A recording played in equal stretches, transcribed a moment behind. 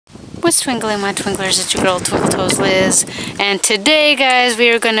What's twinkling my twinklers? It's your girl Twinkle Toes Liz, and today guys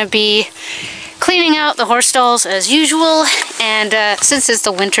we are going to be cleaning out the horse stalls as usual. And since it's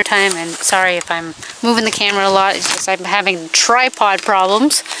the winter time, and sorry if I'm moving the camera a lot, it's just I'm having tripod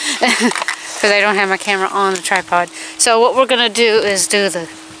problems because I don't have my camera on the tripod. So what we're going to do is do the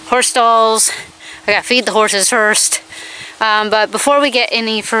horse stalls. I got to feed the horses first. But before we get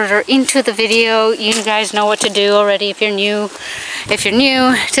any further into the video, you guys know what to do already. If you're new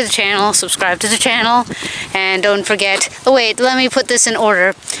to the channel, subscribe to the channel, and don't forget, oh wait, let me put this in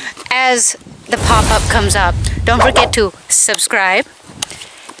order. As the pop-up comes up, don't forget to subscribe,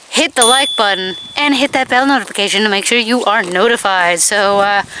 hit the like button, and hit that bell notification to make sure you are notified. So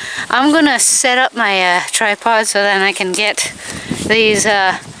I'm gonna set up my tripod so then I can get these,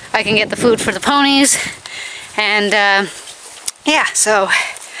 I can get the food for the ponies. And yeah, so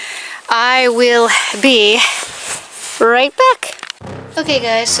I will be right back. Okay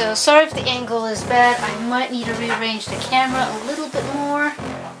guys, so sorry if the angle is bad. I might need to rearrange the camera a little bit more.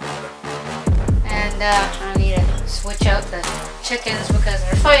 And I need to switch out the chickens because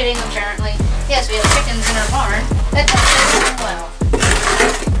they're fighting apparently. Yes, we have chickens in our barn. That doesn't go well.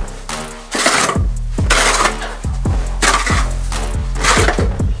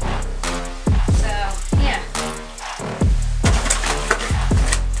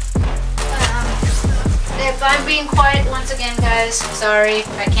 If I'm being quiet once again, guys, sorry.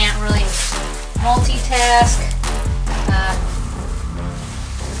 I can't really multitask.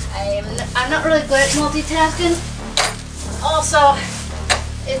 I'm not really good at multitasking. Also,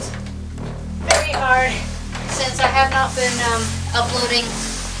 it's very hard since I have not been uploading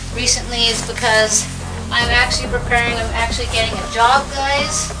recently. It's because I'm actually preparing. I'm actually getting a job,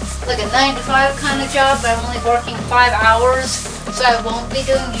 guys, like a 9-to-5 kind of job. But I'm only working 5 hours, so I won't be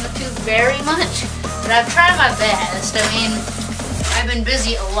doing YouTube very much. But I've tried my best. I mean, I've been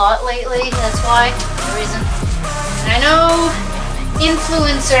busy a lot lately, that's why, the reason. And I know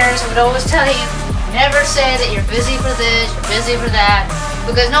influencers would always tell you, never say that you're busy for this, you're busy for that,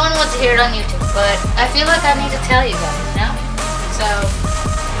 because no one wants to hear it on YouTube. But I feel like I need to tell you guys, you know? So,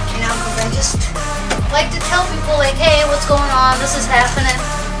 you know, because I just like to tell people, like, hey, what's going on, this is happening,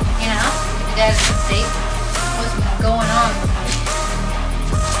 you know? You guys see what's been going on with my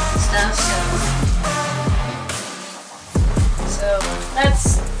stuff, so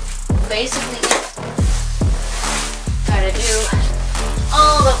that's basically it. Gotta do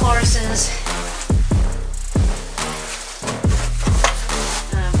all the horses.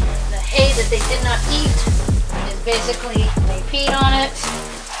 The hay that they did not eat is basically they peed on it.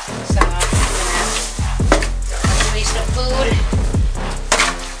 So I'm gonna waste of food.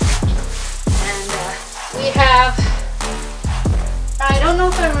 And we have, I don't know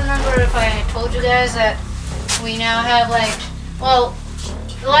if I remember if I told you guys that we now have like, well,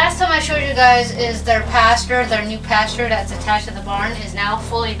 the last time I showed you guys is their pasture, their new pasture that's attached to the barn is now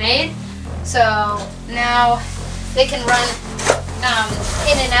fully made. So now they can run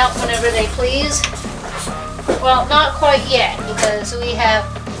in and out whenever they please. Well, not quite yet because we have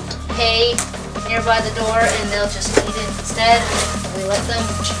hay nearby the door and they'll just eat it instead. We let them.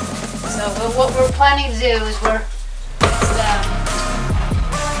 So what we're planning to do is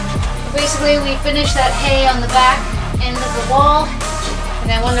basically we finish that hay on the back end of the wall, and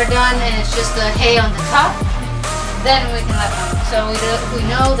then when they're done and it's just the hay on the top, then we can let them. So we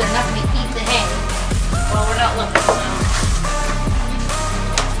know they're not going to eat the hay. Well, we're not looking.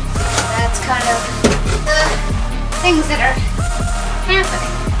 So that's kind of the things that are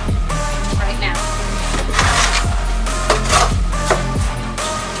happening right now.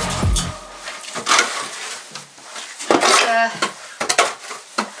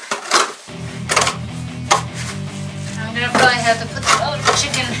 I'm gonna probably have to put the other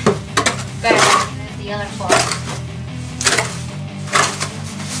chicken back in the other flock.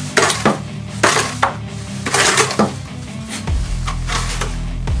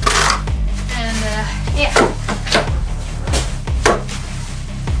 And yeah.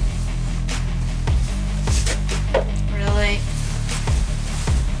 Really.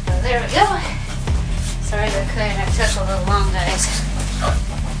 So there we go. Sorry that kind of took a little long, guys.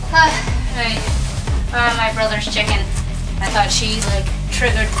 My brother's chicken. I thought she like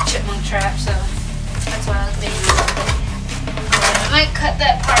triggered the chipmunk trap, so that's why I was being I might cut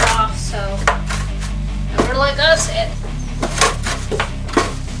that part off, so never like us it.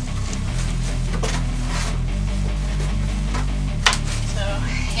 So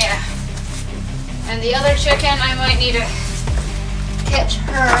yeah. And the other chicken, I might need to catch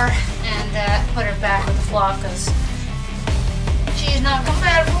her and put her back with the flock because she's not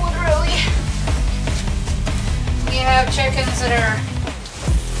compatible with Rui. We have chickens that are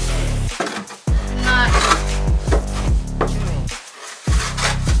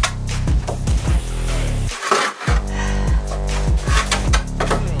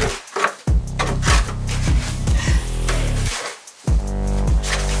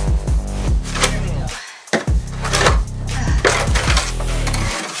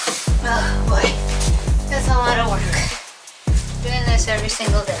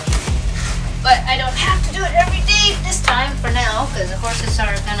single day. But I don't have to do it every day this time for now, because the horses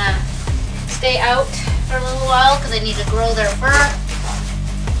are gonna stay out for a little while because they need to grow their fur.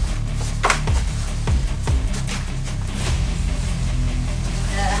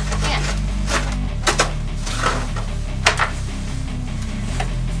 Yeah.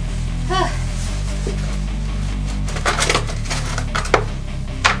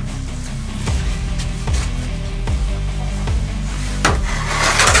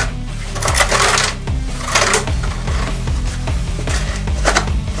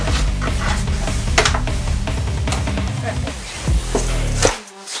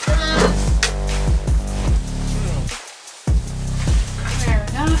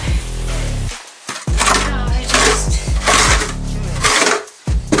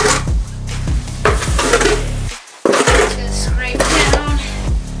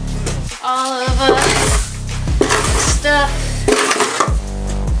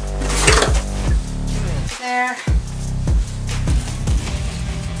 There.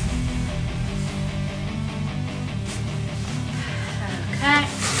 Okay.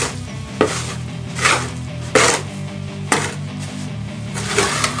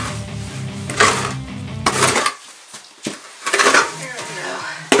 There we go.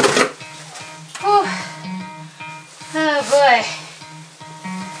 Whew. Oh boy.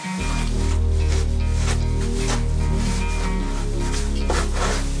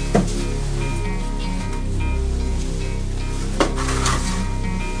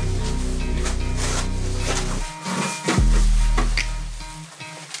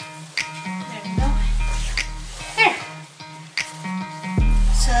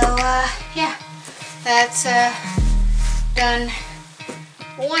 Yeah, that's done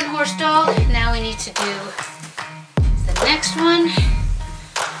one horse stall. Now we need to do the next one.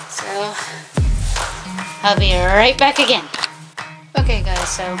 So I'll be right back again. Okay guys,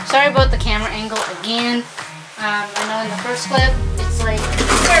 so sorry about the camera angle again. I know in the first clip it's like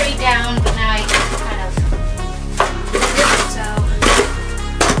very down, but now I can kind of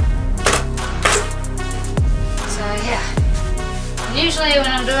so yeah. Usually when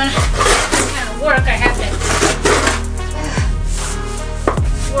I'm doing this kind of work, I have to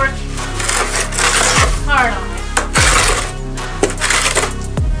work hard on it.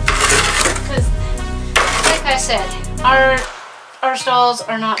 Because, like I said, our stalls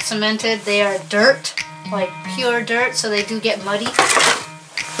are not cemented. They are dirt, like pure dirt, so they do get muddy.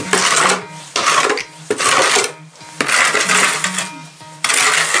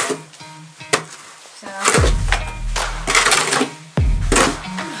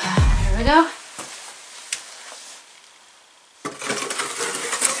 Go. So,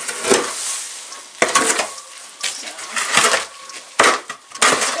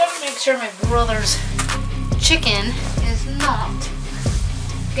 gotta make sure my brother's chicken is not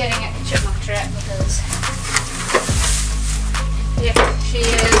getting at the chipmunk trap, because if she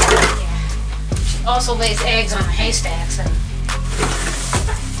is, yeah, she also lays eggs on the haystacks. And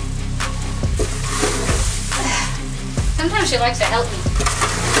sometimes she likes to help me.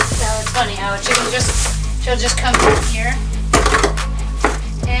 So it's funny how she'll just come in here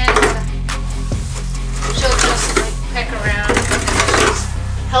and she'll just like peck around. She's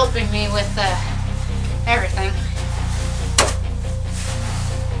helping me with everything.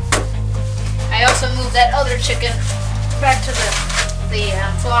 I also moved that other chicken back to the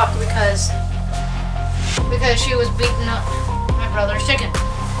flock because she was beating up my brother's chicken.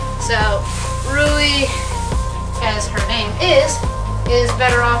 So Rui, as her name is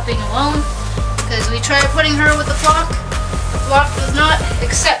better off being alone, because we tried putting her with the flock. The flock does not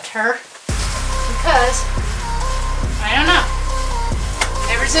accept her because, I don't know,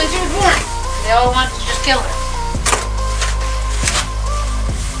 ever since she was born, they all want to just kill her.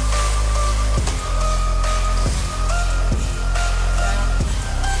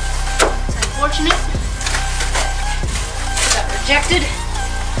 So, it's unfortunate. She got rejected.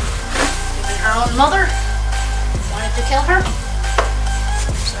 Even her own mother wanted to kill her.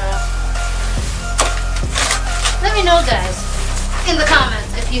 Let me know, guys, in the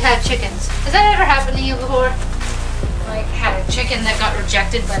comments if you had chickens. Has that ever happened to you before? Like, had a chicken that got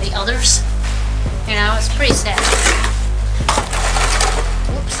rejected by the others? You know, it's pretty sad.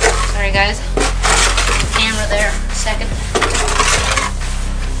 Oops, sorry guys. Camera there for a second.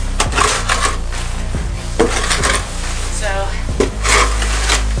 So,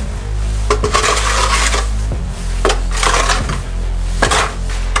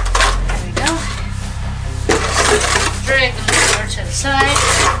 drag them over to the side.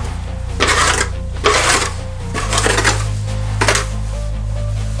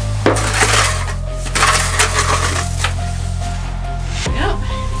 There we go.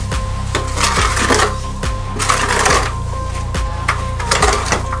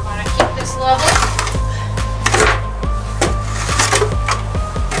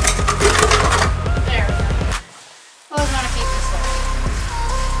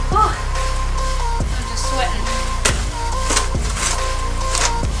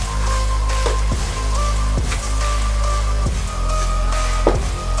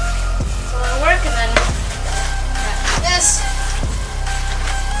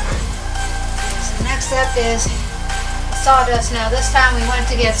 left is sawdust. Now this time we went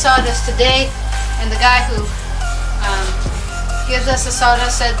to get sawdust today, and the guy who gives us the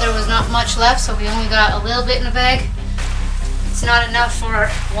sawdust said there was not much left, so we only got a little bit in the bag. It's not enough for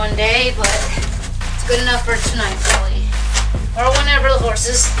one day, but it's good enough for tonight probably, or whenever the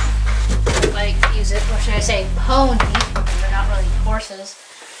horses like use it, or should I say pony, they're not really horses.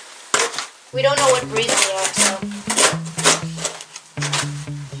 We don't know what breed they are, so.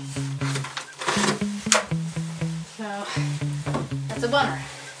 That's a bummer.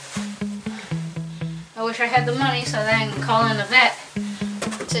 I wish I had the money so that I can call in a vet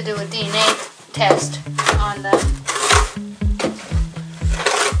to do a DNA test on them.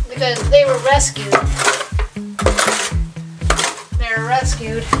 Because they were rescued. They were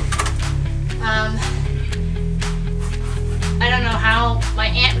rescued. I don't know how my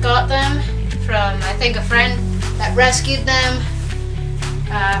aunt got them from, I think, a friend that rescued them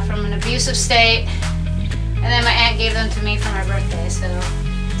from an abusive state. And then my aunt gave them to me for my birthday, so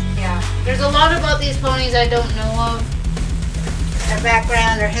yeah. There's a lot about these ponies I don't know of. Their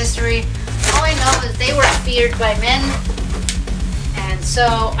background, their history. All I know is they were feared by men. And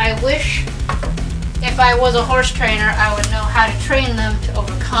so I wish if I was a horse trainer, I would know how to train them to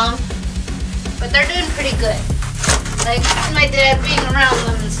overcome. But they're doing pretty good. Like my dad being around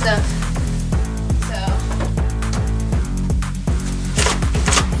them and stuff.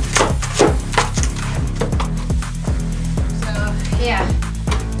 Yeah,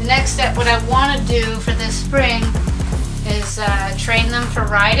 the next step, what I want to do for this spring is train them for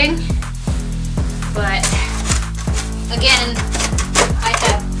riding, but again, I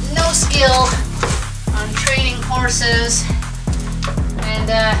have no skill on training horses, and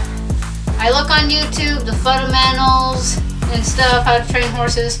I look on YouTube, the fundamentals and stuff, how to train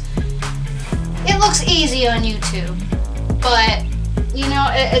horses. It looks easy on YouTube, but you know,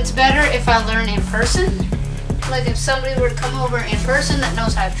 it's better if I learn in person. Like if somebody were to come over in person that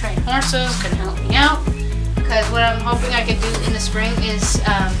knows how to train horses, can help me out. Because what I'm hoping I could do in the spring is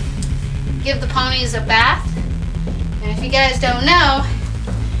give the ponies a bath. And if you guys don't know,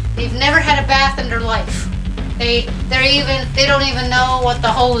 they've never had a bath in their life. They don't even know what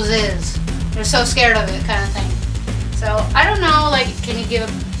the hose is. They're so scared of it, kind of thing. So I don't know, like, can you give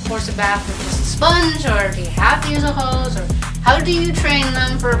a horse a bath with just a sponge, or do you have to use a hose, or how do you train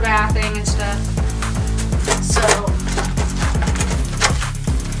them for bathing and stuff? So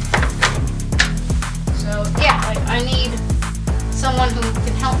yeah, like I need someone who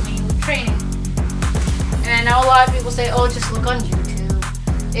can help me with training. And I know a lot of people say, oh, just look on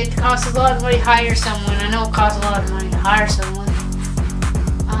YouTube. It costs a lot of money to hire someone. I know it costs a lot of money to hire someone.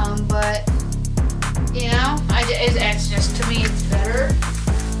 But you know, it's just, to me, it's better.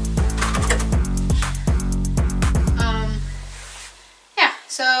 Yeah,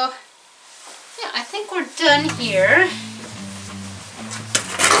 so yeah, I think we're done here.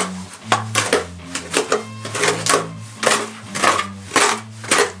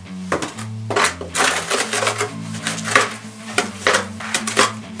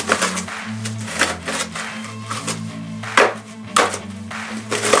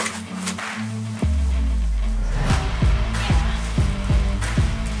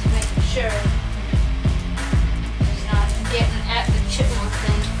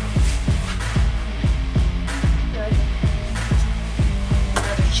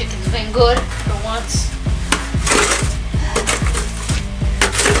 Good for once.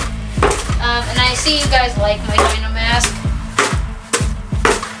 And I see you guys like my dino mask.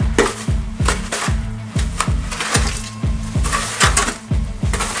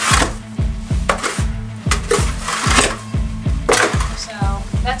 So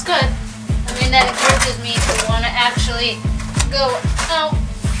that's good. I mean, that encourages me to want to actually go out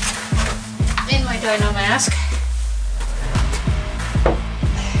in my dino mask.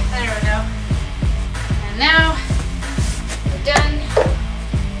 There we go. And now we're done.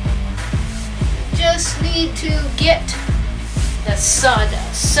 We just need to get the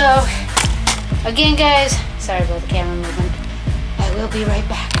sawdust. So again, guys, sorry about the camera movement. I will be right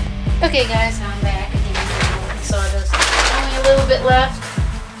back. Okay, guys, I'm back again with the sawdust. Only a little bit left.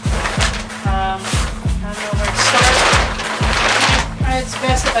 I don't know where to start. It's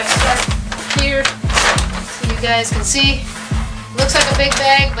best if I start here so you guys can see. Looks like a big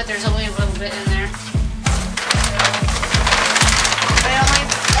bag, but there's only a little bit in there.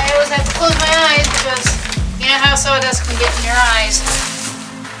 I always have to close my eyes because you know how sawdust can get in your eyes.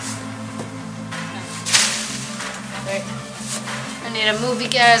 Okay. I need to move you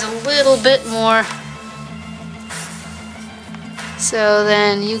guys a little bit more so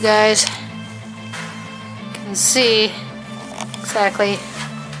then you guys can see exactly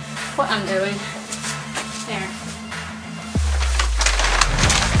what I'm doing.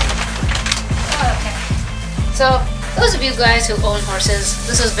 So, those of you guys who own horses,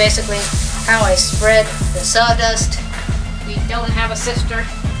 this is basically how I spread the sawdust. We don't have a sifter.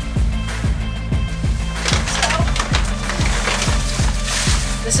 So,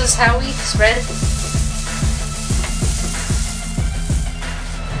 this is how we spread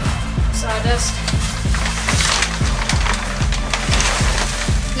sawdust.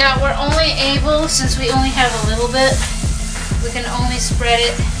 Now we're only able, since we only have a little bit, we can only spread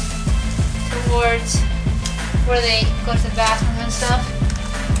it towards where they go to the bathroom and stuff.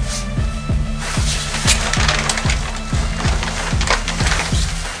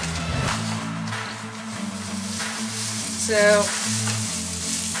 So,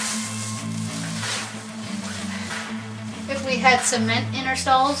 if we had cement in our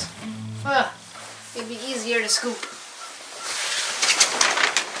stalls, it'd be easier to scoop.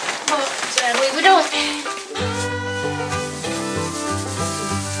 But sadly, we don't.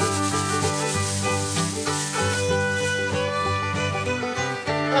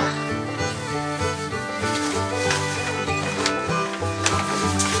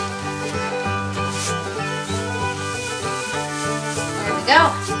 There we go.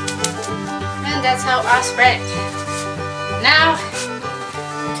 And that's how I spread it. Now,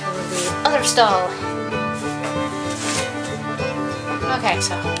 to the other stall. Okay,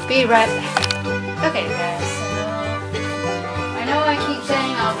 so be right back. Okay, guys, so I know I keep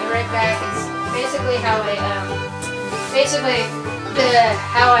saying I'll be right back. It's basically how I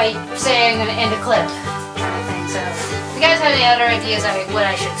how I say I'm gonna end a clip kind of thing. So if you guys have any other ideas on what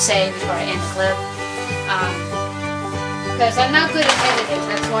I should say before I end the clip, because I'm not good at editing,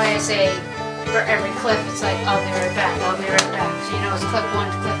 that's why I say for every clip it's like I'll be right back, I'll be right back. So you know it's clip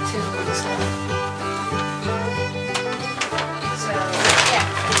 1 to clip 2 and stuff. So yeah.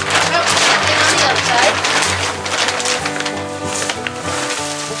 Oh, something on the other side.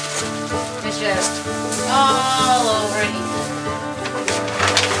 It's just all over here.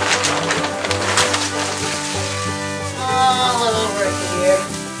 All over here.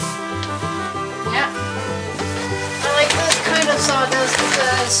 Yeah. I like this kind of sawdust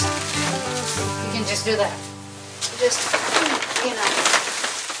because you can just do that. Just, you know,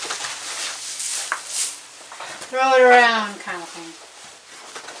 throw it around kind of thing.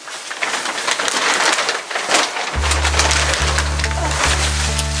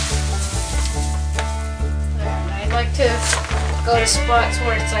 And I like to go to spots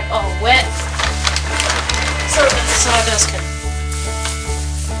where it's like all wet, so that the sawdust can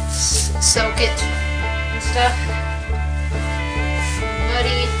soak it and stuff.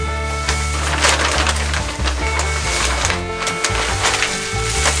 Muddy.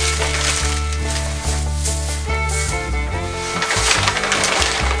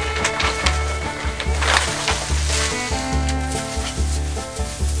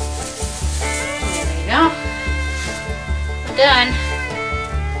 Done.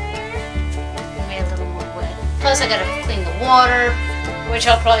 Made a little more wet. Plus I gotta clean the water, which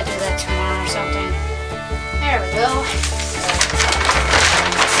I'll probably do that tomorrow or something. There we go.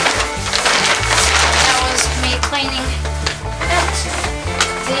 That was me cleaning out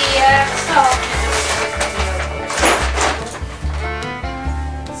the stall.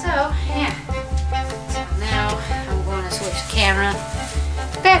 So, yeah. So now I'm going to switch the camera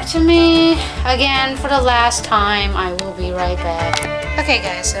back to me again for the last time. I will be right back. Okay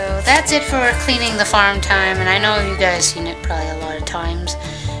guys, so that's it for cleaning the farm time, and I know you guys seen it probably a lot of times,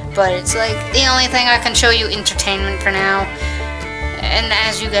 but it's like the only thing I can show you entertainment for now. And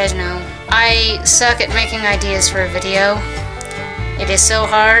as you guys know, I suck at making ideas for a video. It is so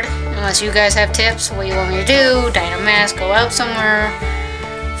hard unless you guys have tips. What you want me to do, dino mask, go out somewhere,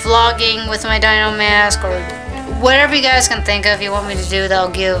 vlogging with my dino mask, or whatever you guys can think of you want me to do that'll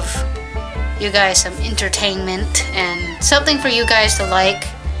give you guys some entertainment and something for you guys to like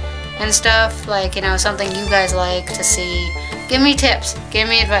and stuff, like, you know, something you guys like to see. Give me tips, give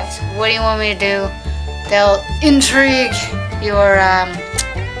me advice. What do you want me to do that'll intrigue your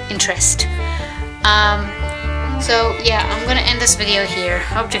interest? So yeah, I'm gonna end this video here.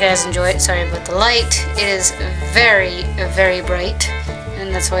 Hope you guys enjoy it. Sorry about the light. It is very, very bright,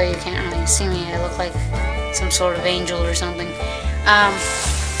 and that's why you can't really see me. I look like some sort of angel or something.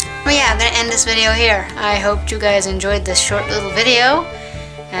 But yeah, I'm gonna end this video here. I hope you guys enjoyed this short little video,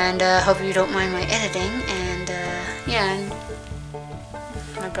 and hope you don't mind my editing. And yeah, and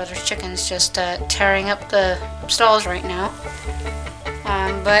my brother's chicken's just tearing up the stalls right now.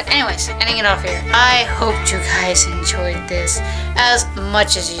 But anyways, ending it off here. I hope you guys enjoyed this as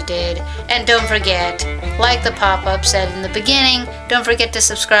much as you did. And don't forget, like the pop-up said in the beginning, don't forget to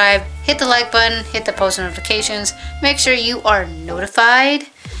subscribe, hit the like button, hit the post notifications, make sure you are notified.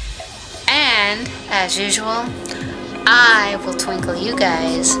 And, as usual, I will twinkle you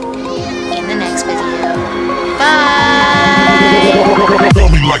guys in the next video. Bye! Tell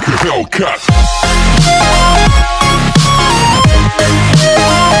me like a Hellcat.